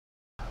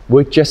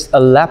With just a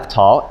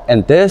laptop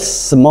and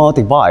this small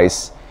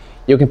device,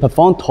 you can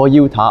perform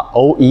Toyota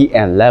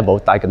OEM level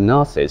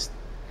diagnosis.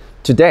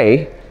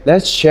 Today,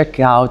 let's check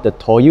out the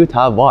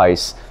Toyota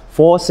Voice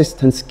full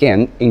system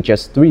scan in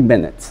just 3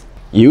 minutes.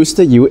 Use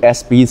the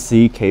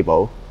USB-C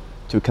cable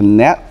to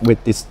connect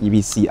with this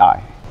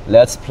VCI.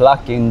 Let's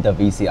plug in the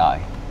VCI.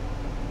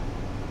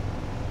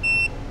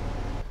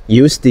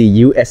 Use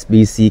the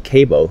USB-C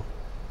cable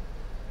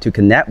to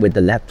connect with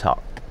the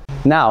laptop.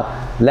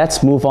 Now,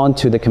 let's move on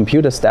to the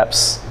computer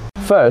steps.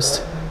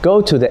 First,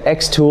 go to the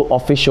XTOOL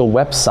official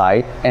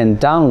website and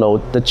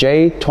download the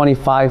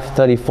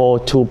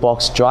J2534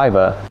 toolbox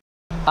driver.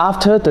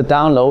 After the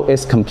download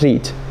is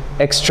complete,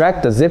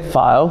 extract the zip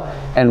file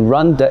and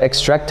run the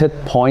extracted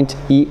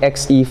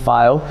 .exe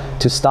file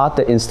to start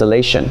the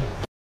installation.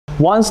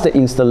 Once the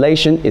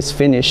installation is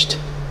finished,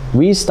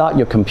 restart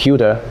your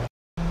computer.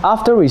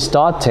 After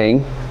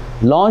restarting,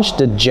 launch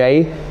the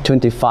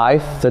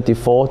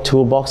J2534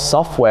 toolbox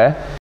software.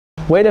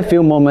 Wait a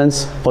few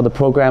moments for the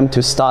program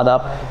to start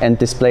up and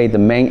display the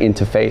main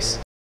interface.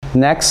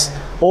 Next,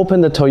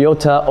 open the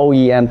Toyota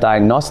OEM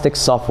Diagnostics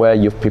software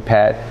you've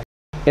prepared.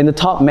 In the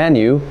top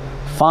menu,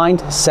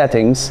 find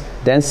Settings,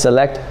 then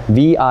select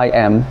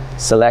VIM,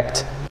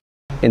 select.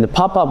 In the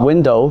pop-up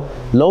window,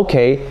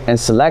 locate and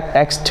select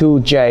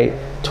XTOOL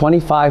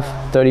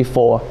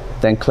J2534,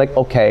 then click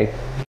OK.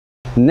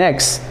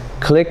 Next,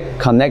 click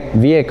Connect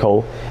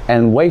Vehicle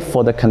and wait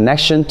for the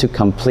connection to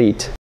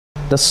complete.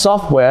 The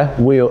software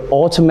will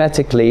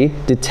automatically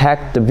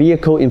detect the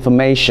vehicle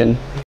information.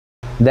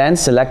 Then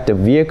select the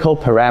vehicle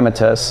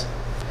parameters: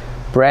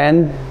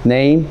 brand,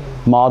 name,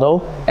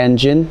 model,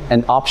 engine,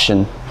 and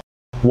option.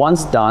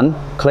 Once done,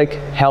 click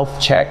Health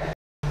Check.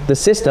 The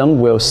system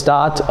will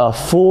start a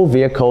full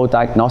vehicle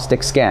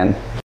diagnostic scan.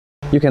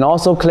 You can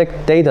also click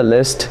Data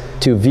List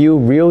to view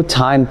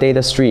real-time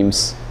data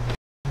streams.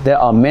 There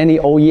are many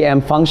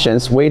OEM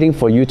functions waiting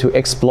for you to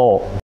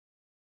explore.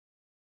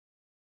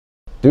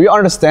 Do you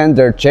understand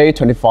the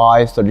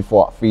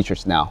J2534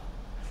 features now?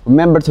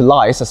 Remember to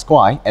like,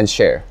 subscribe, and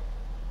share.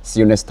 See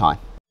you next time.